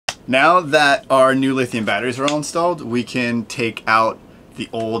Now that our new lithium batteries are all installed, we can take out the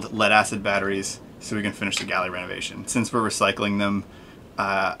old lead acid batteries so we can finish the galley renovation. Since we're recycling them,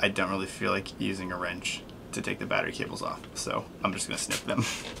 I don't really feel like using a wrench to take the battery cables off, so I'm just gonna snip them.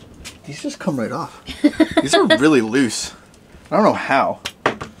 These just come right off. These are really loose. I don't know how.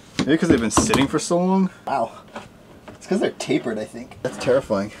 Maybe because they've been sitting for so long. Wow. It's because they're tapered, I think. That's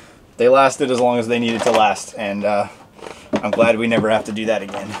terrifying. They lasted as long as they needed to last, and I'm glad we never have to do that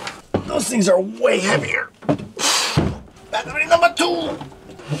again. Those things are way heavier. Battery number 2.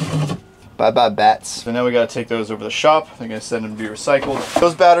 Bye-bye bats. So now we gotta take those over the shop. They're gonna send them to be recycled.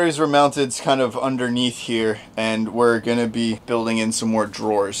 Those batteries were mounted kind of underneath here, and we're gonna be building in some more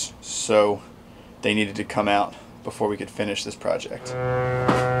drawers. So they needed to come out before we could finish this project.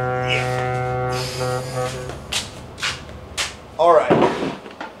 Yeah. All right.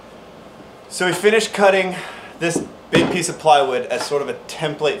 So we finished cutting this big piece of plywood as sort of a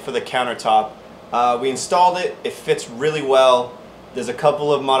template for the countertop. We installed it. It fits really well. There's a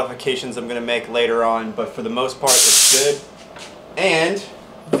couple of modifications I'm going to make later on, but for the most part it's good. And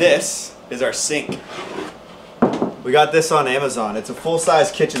this is our sink. We got this on Amazon. It's a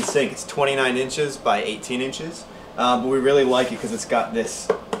full-size kitchen sink. It's 29 inches by 18 inches. But we really like it because it's got this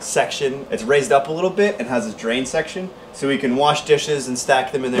section. It's raised up a little bit and has this drain section, so we can wash dishes and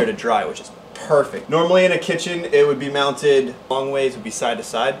stack them in there to dry, which is perfect. Normally in a kitchen it would be mounted long ways, would be side to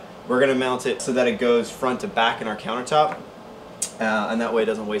side. We're going to mount it so that it goes front to back in our countertop. And that way it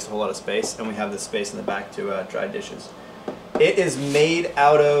doesn't waste a whole lot of space, and we have this space in the back to dry dishes. It is made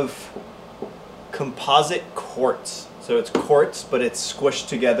out of composite quartz. So it's quartz, but it's squished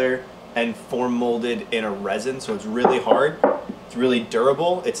together and form molded in a resin, so it's really hard. It's really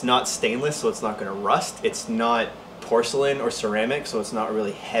durable. It's not stainless, so it's not going to rust. It's not porcelain or ceramic, so it's not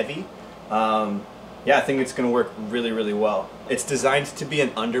really heavy. Yeah, I think it's going to work really, really well. It's designed to be an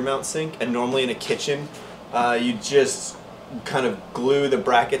undermount sink, and normally in a kitchen, you just kind of glue the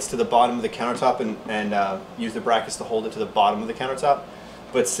brackets to the bottom of the countertop and use the brackets to hold it to the bottom of the countertop.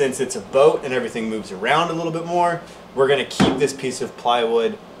 But since it's a boat and everything moves around a little bit more, we're going to keep this piece of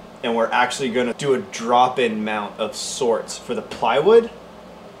plywood, and we're actually going to do a drop-in mount of sorts for the plywood,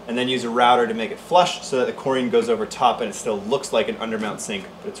 and then use a router to make it flush so that the Corian goes over top and it still looks like an undermount sink,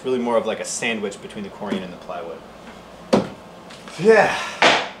 but it's really more of like a sandwich between the Corian and the plywood. Yeah,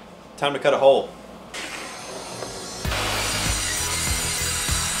 time to cut a hole.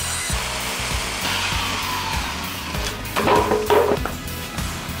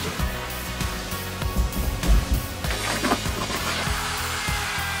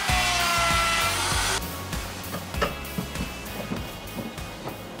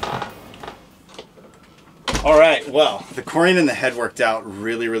 Alright, well, the Corian and the head worked out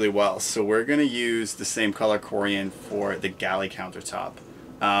really, really well, so we're going to use the same color Corian for the galley countertop.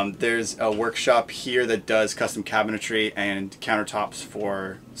 There's a workshop here that does custom cabinetry and countertops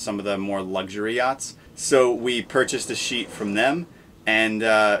for some of the more luxury yachts. So we purchased a sheet from them, and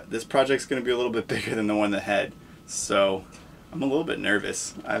this project's going to be a little bit bigger than the one in the head. So I'm a little bit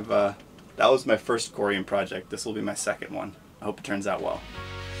nervous. That was my first Corian project. This will be my second one. I hope it turns out well.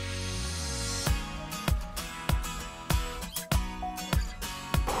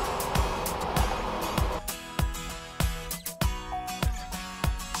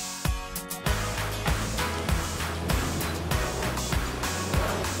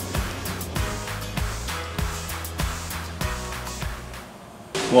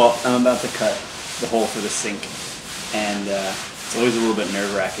 Well, I'm about to cut the hole for the sink, and it's always a little bit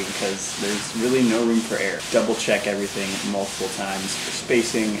nerve-wracking because there's really no room for air. Double check everything multiple times for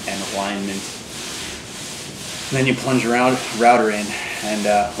spacing and alignment. And then you plunge around router in and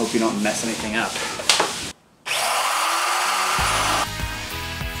hope you don't mess anything up.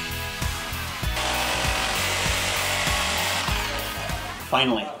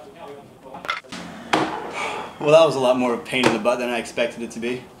 Finally. Well, that was a lot more of a pain in the butt than I expected it to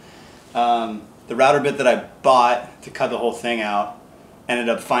be. The router bit that I bought to cut the whole thing out ended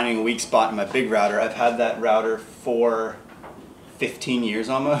up finding a weak spot in my big router. I've had that router for 15 years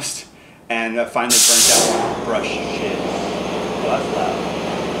almost, and I finally burnt out one brush shit. Oh, that's loud.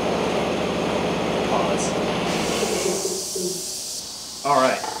 Pause.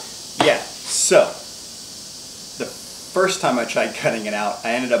 Alright, yeah, so the first time I tried cutting it out,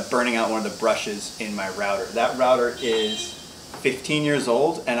 I ended up burning out one of the brushes in my router. That router is 15 years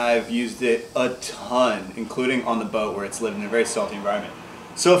old, and I've used it a ton, including on the boat where it's lived in a very salty environment.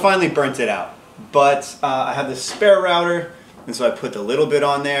 So I finally burnt it out. But I have this spare router, and so I put the little bit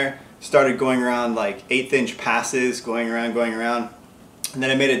on there, started going around like 1/8 inch passes, going around, and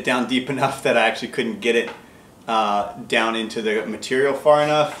then I made it down deep enough that I actually couldn't get it down into the material far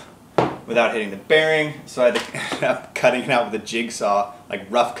enough. without hitting the bearing, so I had to end up cutting it out with a jigsaw, like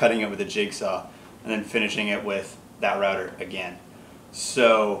rough cutting it with a jigsaw, and then finishing it with that router again.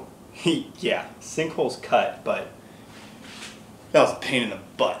 So yeah, sinkholes cut, but that was a pain in the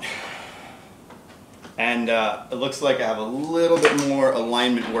butt. And it looks like I have a little bit more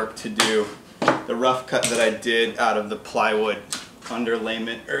alignment work to do. The rough cut that I did out of the plywood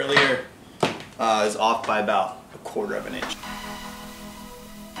underlayment earlier is off by about 1/4 of an inch.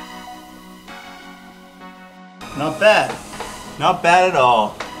 Not bad. Not bad at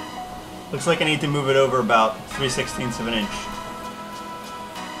all. Looks like I need to move it over about 3/16 of an inch.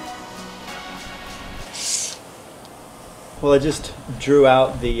 Well, I just drew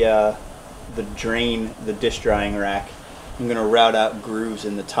out the drain, the dish drying rack. I'm gonna route out grooves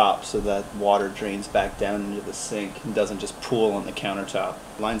in the top so that water drains back down into the sink and doesn't just pool on the countertop.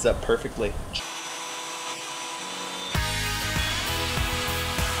 Lines up perfectly.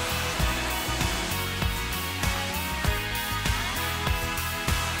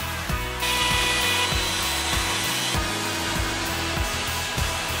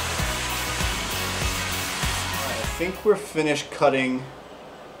 I think we're finished cutting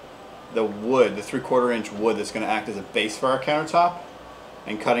the wood, the 3/4 inch wood that's going to act as a base for our countertop,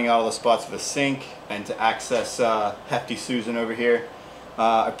 and cutting out all the spots for the sink and to access Hefty Susan over here.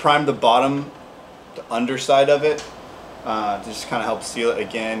 I primed the bottom, the underside of it, to just kind of help seal it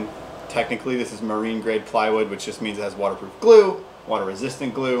again. Technically this is marine grade plywood, which just means it has waterproof glue, water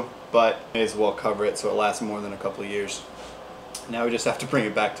resistant glue, but may as well cover it so it lasts more than a couple of years. Now we just have to bring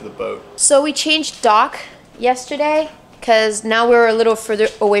it back to the boat. So we changed dock yesterday because now we're a little further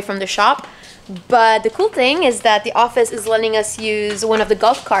away from the shop, but the cool thing is that the office is letting us use one of the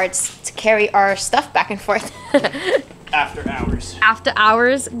golf carts to carry our stuff back and forth. After hours. After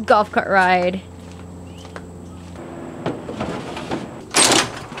hours golf cart ride.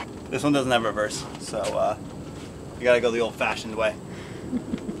 This one doesn't have reverse, so you gotta go the old-fashioned way.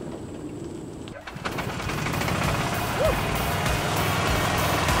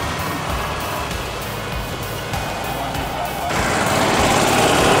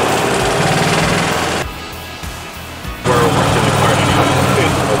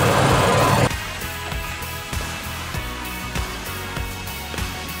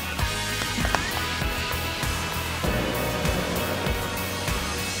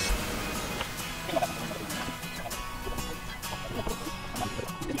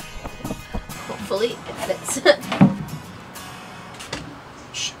 Hopefully it fits.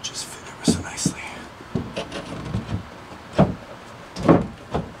 Should just fit ever so nicely.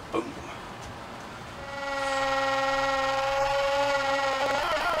 Boom.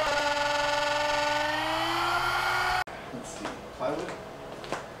 Let's see, plywood.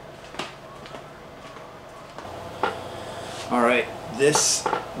 All right, this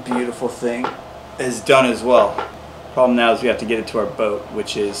beautiful thing is done as well. Problem now is we have to get it to our boat,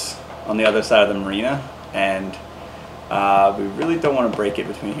 which is on the other side of the marina, and we really don't want to break it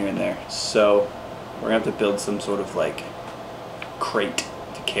between here and there, so we're gonna have to build some sort of like crate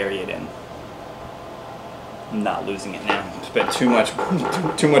to carry it in. I'm not losing it now. Spent too much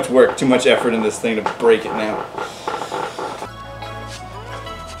work, too much effort in this thing to break it now.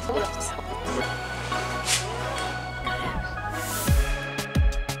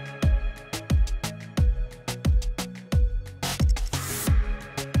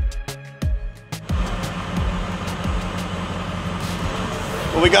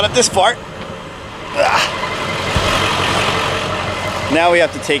 Well, we got up this far. Now we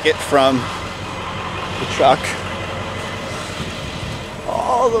have to take it from the truck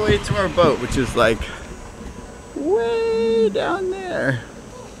all the way to our boat, which is like way down there.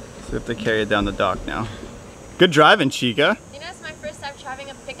 So we have to carry it down the dock now. Good driving, Chica. You know, it's my first time driving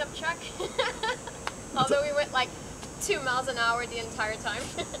a pickup truck. Although we went like 2 miles an hour the entire time.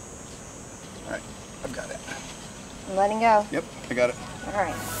 All right, I've got it. I'm letting go. Yep, I got it. All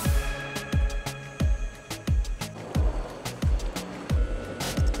right.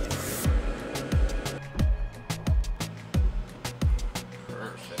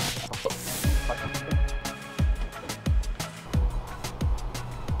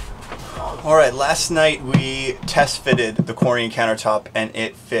 All right, last night we test fitted the Corian countertop and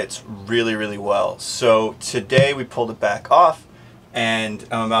it fits really, really well. So today we pulled it back off and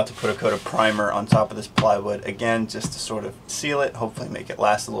I'm about to put a coat of primer on top of this plywood again, just to sort of seal it, hopefully make it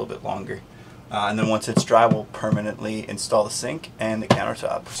last a little bit longer. And then once it's dry, we'll permanently install the sink and the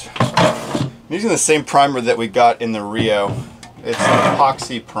countertop. I'm using the same primer that we got in the Rio. It's an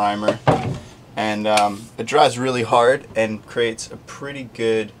epoxy primer, and it dries really hard and creates a pretty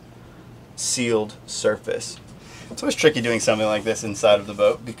good sealed surface. It's always tricky doing something like this inside of the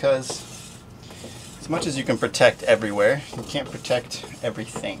boat because much as you can protect everywhere, you can't protect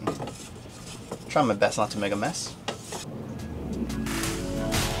everything. Trying my best not to make a mess.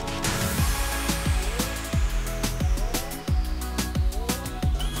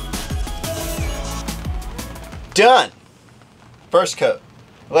 Done! First coat.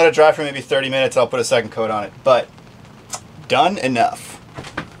 Let it dry for maybe 30 minutes, I'll put a second coat on it, but done enough.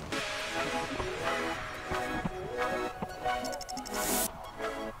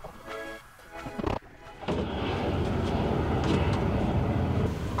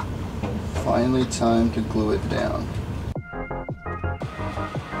 Finally time to glue it down.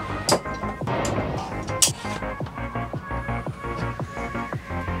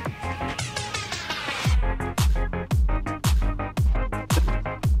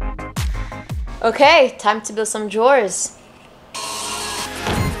 Okay, time to build some drawers.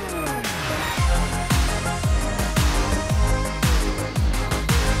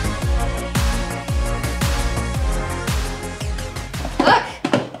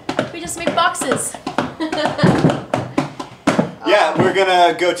 Look, we just make boxes. Yeah, we're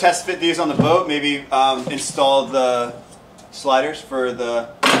gonna go test fit these on the boat, maybe install the sliders for the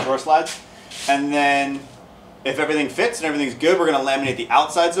drawer slides, and then if everything fits and everything's good, we're gonna laminate the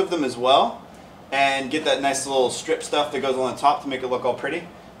outsides of them as well and get that nice little strip stuff that goes on the top to make it look all pretty.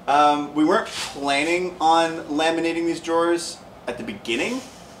 We weren't planning on laminating these drawers at the beginning,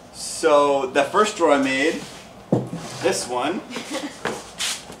 so the first drawer I made, this one,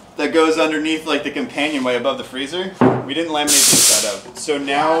 that goes underneath like the companionway above the freezer, we didn't laminate the inside of. So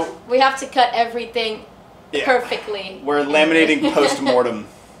now we have to cut everything perfectly. We're laminating post-mortem.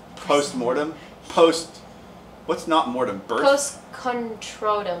 Post-mortem? What's not mortem? Birth?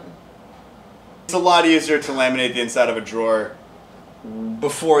 Post-controtum. It's a lot easier to laminate the inside of a drawer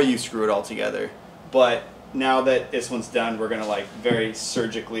before you screw it all together. But now that this one's done, we're gonna like very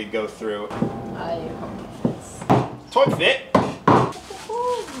surgically go through. I hope it fits. Toy fit!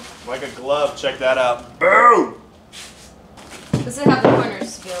 Like a glove, check that out. Boom! Does it have the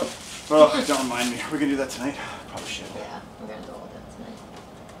corners still? Oh, don't remind me. Are we gonna do that tonight? Probably should. Yeah, we're gonna do all that tonight.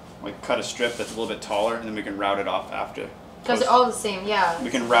 Like cut a strip that's a little bit taller and then we can route it off after. Because they're all the same, yeah. We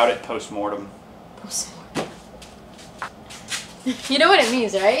can route it post-mortem. Post-mortem. You know what it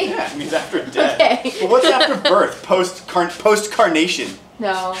means, right? Yeah, it means after death. Okay. Well, what's after birth? Post-carnation.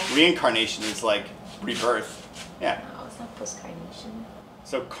 No. Reincarnation is like rebirth. Yeah. No, it's not post-carnation.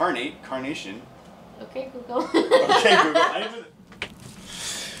 So carnation. Okay, Google. Okay, Google.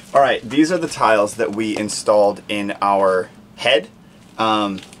 Alright, these are the tiles that we installed in our head.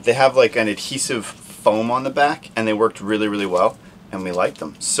 They have like an adhesive foam on the back and they worked really, really well and we liked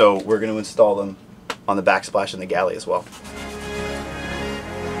them. So we're going to install them on the backsplash and the galley as well.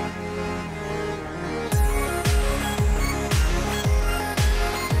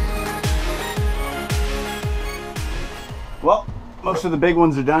 Well, most of the big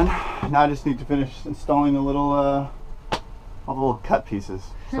ones are done. Now I just need to finish installing the little, all the little cut pieces.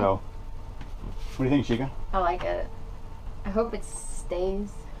 So, what do you think, Chica? I like it. I hope it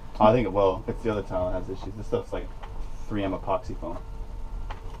stays. Oh, I think it will. It's the other tile that has issues. This stuff's like 3M epoxy foam.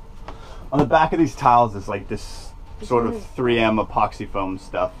 On the back of these tiles is like this sort of 3M epoxy foam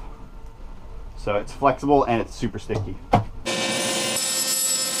stuff. So it's flexible and it's super sticky.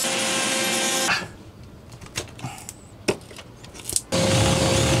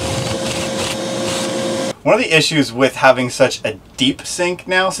 One of the issues with having such a deep sink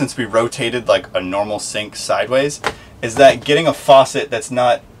now, since we rotated like a normal sink sideways, is that getting a faucet that's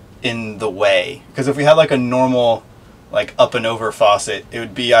not in the way. Because if we had like a normal like up and over faucet, it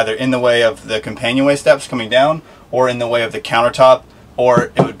would be either in the way of the companionway steps coming down, or in the way of the countertop, or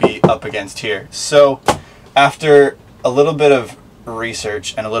it would be up against here. So after a little bit of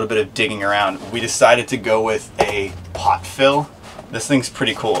research and a little bit of digging around, we decided to go with a pot fill. This thing's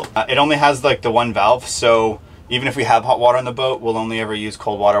pretty cool. It only has like the one valve, so even if we have hot water on the boat, we'll only ever use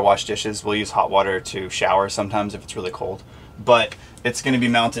cold water wash dishes. We'll use hot water to shower sometimes if it's really cold. But it's going to be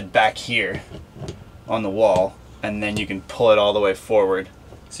mounted back here on the wall, and then you can pull it all the way forward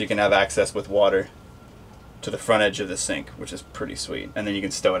so you can have access with water to the front edge of the sink, which is pretty sweet. And then you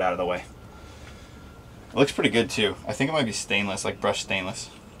can stow it out of the way. It looks pretty good too. I think it might be stainless, like brushed stainless.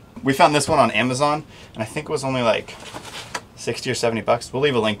 We found this one on Amazon, and I think it was only like 60 or 70 bucks. We'll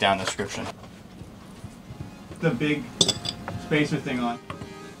leave a link down in the description. The big spacer thing on.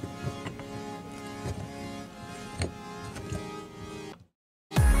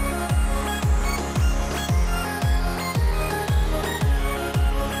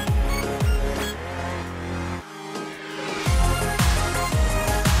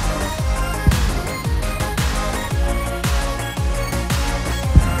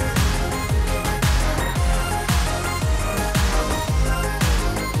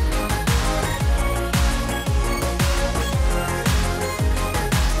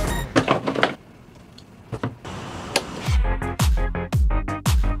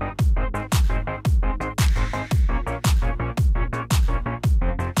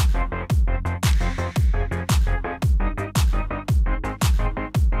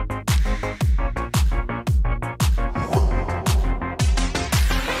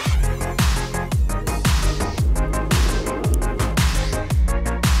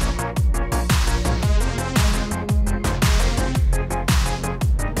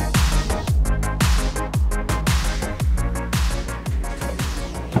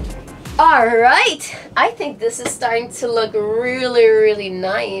 Alright, I think this is starting to look really, really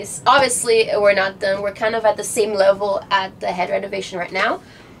nice. Obviously, we're not done. We're kind of at the same level at the head renovation right now,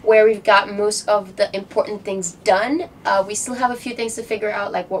 where we've got most of the important things done. We still have a few things to figure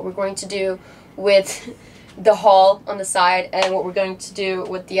out, like what we're going to do with the hull on the side and what we're going to do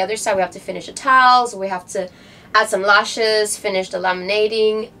with the other side. We have to finish the tiles, we have to add some lashes, finish the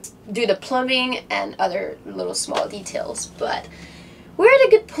laminating, do the plumbing, and other little small details. But we're at a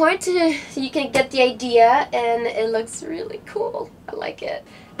good point so you can get the idea, and it looks really cool. I like it.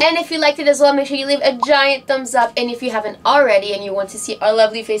 And if you liked it as well, make sure you leave a giant thumbs up. And if you haven't already and you want to see our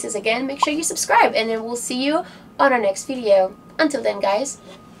lovely faces again, make sure you subscribe. And then we'll see you on our next video. Until then, guys,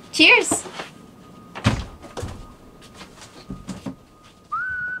 cheers!